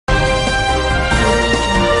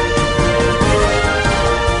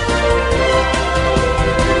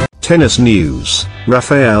Tennis news: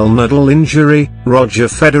 Rafael Nadal injury, Roger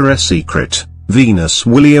Federer secret, Venus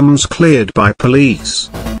Williams cleared by police.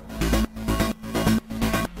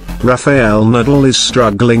 Rafael Nadal is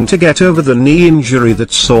struggling to get over the knee injury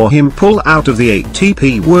that saw him pull out of the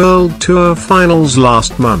ATP World Tour Finals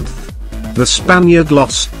last month. The Spaniard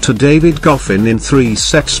lost to David Goffin in 3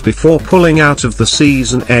 sets before pulling out of the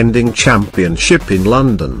season-ending championship in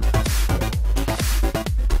London.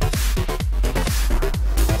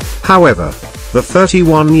 However, the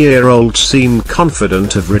 31-year-old seemed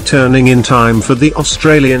confident of returning in time for the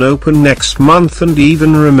Australian Open next month and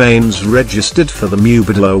even remains registered for the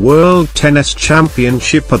Mubadala World Tennis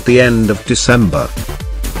Championship at the end of December.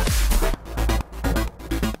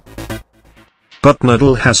 But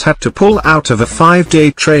Nadal has had to pull out of a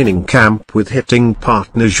 5-day training camp with hitting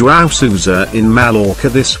partner João Sousa in Mallorca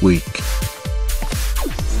this week.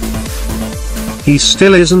 "He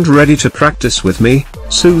still isn't ready to practice with me,"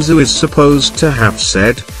 Sousa is supposed to have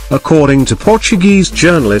said, according to Portuguese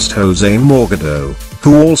journalist José Morgado,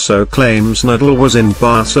 who also claims Nadal was in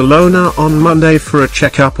Barcelona on Monday for a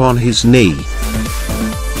checkup on his knee.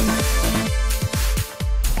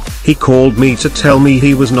 "He called me to tell me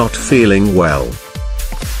he was not feeling well.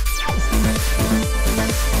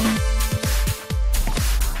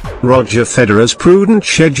 Roger Federer's prudent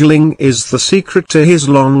scheduling is the secret to his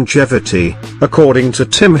longevity, according to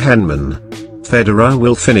Tim Henman. Federer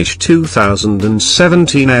will finish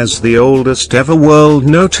 2017 as the oldest ever world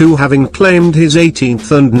No. 2, having claimed his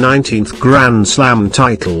 18th and 19th Grand Slam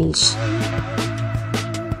titles.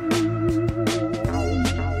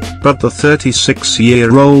 But the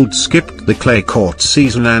 36-year-old skipped the clay court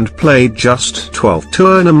season and played just 12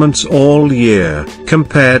 tournaments all year,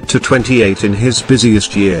 compared to 28 in his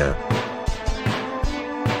busiest year.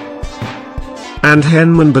 And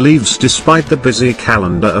Henman believes despite the busy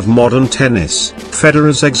calendar of modern tennis,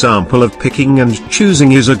 Federer's example of picking and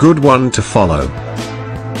choosing is a good one to follow.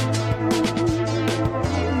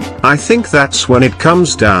 "I think that's when it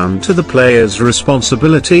comes down to the player's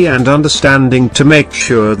responsibility and understanding to make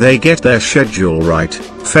sure they get their schedule right,"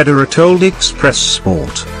 Federer told Express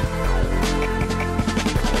Sport.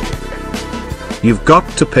 "You've got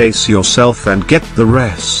to pace yourself and get the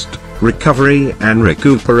rest, recovery and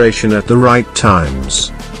recuperation at the right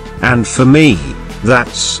times. And for me,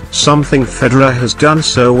 that's something Federer has done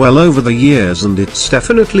so well over the years, and it's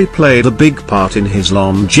definitely played a big part in his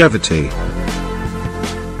longevity."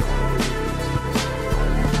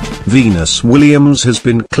 Venus Williams has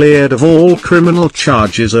been cleared of all criminal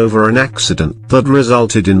charges over an accident that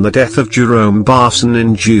resulted in the death of Jerome Barson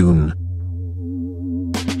in June.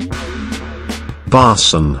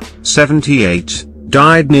 Barson, 78,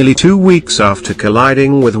 died nearly 2 weeks after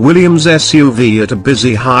colliding with Williams' SUV at a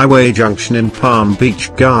busy highway junction in Palm Beach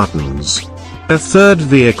Gardens. A third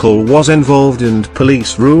vehicle was involved and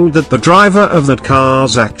police ruled that the driver of that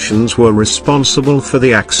car's actions were responsible for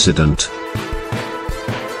the accident.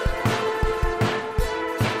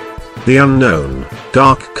 The unknown,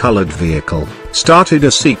 dark-colored vehicle started a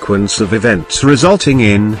sequence of events resulting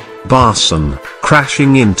in Barson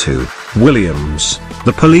crashing into Williams,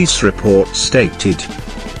 the police report stated.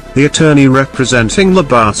 The attorney representing the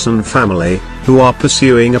Barson family, who are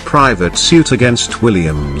pursuing a private suit against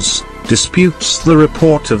Williams, disputes the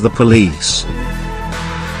report of the police.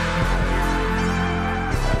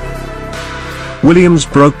 Williams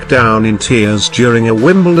broke down in tears during a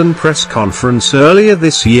Wimbledon press conference earlier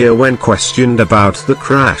this year when questioned about the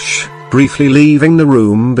crash, briefly leaving the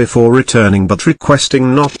room before returning but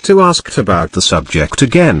requesting not to ask about the subject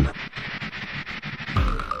again.